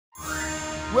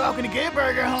Welcome to Good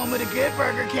Burger, home of the Good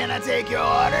Burger. Can I take your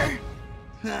order?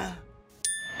 Huh.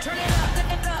 Turn it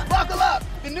up. Buckle up.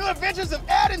 The new adventures of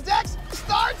Ed and Dex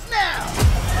starts now.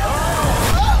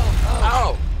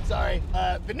 Oh. Sorry.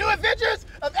 The new adventures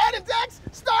of Ed and Dex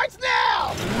starts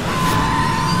now.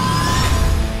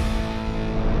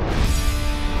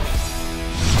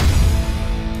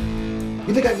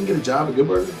 You think I can get a job at Good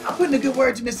Burger? I'm putting a good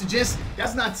word to Mr. Jensen.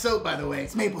 That's not soap, by the way.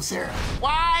 It's maple syrup.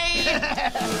 Why?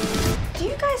 Do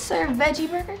you guys serve veggie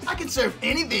burgers? I can serve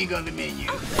anything on the menu.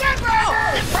 Good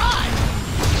Burger! It's fries!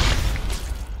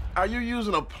 Are you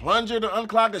using a plunger to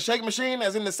unclog the shake machine,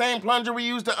 as in the same plunger we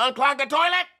use to unclog the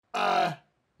toilet?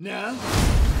 No.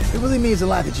 It really means a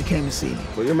lot that you came to see me.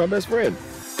 Well, you're my best friend.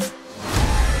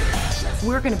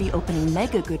 We're gonna be opening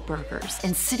mega Good Burgers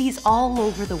in cities all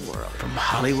over the world. From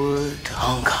Hollywood to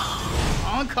Hong Kong.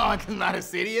 Hong Kong is not a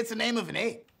city, it's the name of an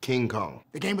ape. King Kong.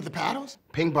 The game with the paddles?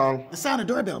 Ping pong. The sound a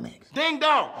doorbell makes. Ding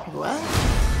dong! What?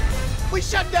 We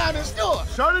shut down the store.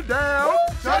 Shut it down!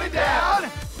 Shut it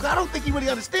down! I don't think you really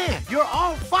understand. You're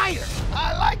all fired.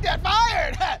 I like that.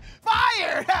 Fired!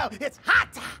 Fired! It's hot!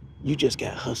 You just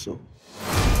got hustled.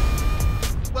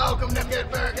 Welcome to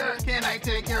Good Burger. Can I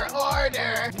take your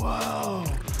order? Whoa.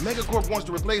 Megacorp wants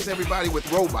to replace everybody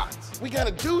with robots. We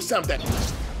gotta do something.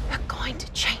 We're going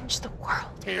to change the world.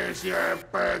 Here's your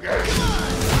burger.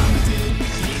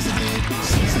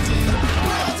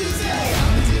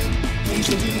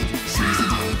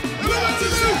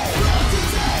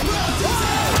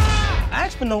 I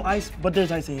asked for no ice, but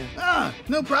there's ice in here.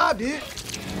 No problem, dude.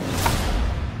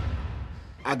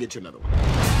 I'll get you another one.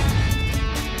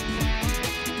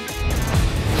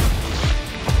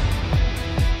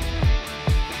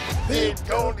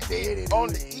 On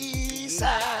the east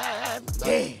side.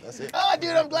 Damn. That's it. Oh,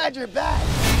 dude, I'm glad you're back.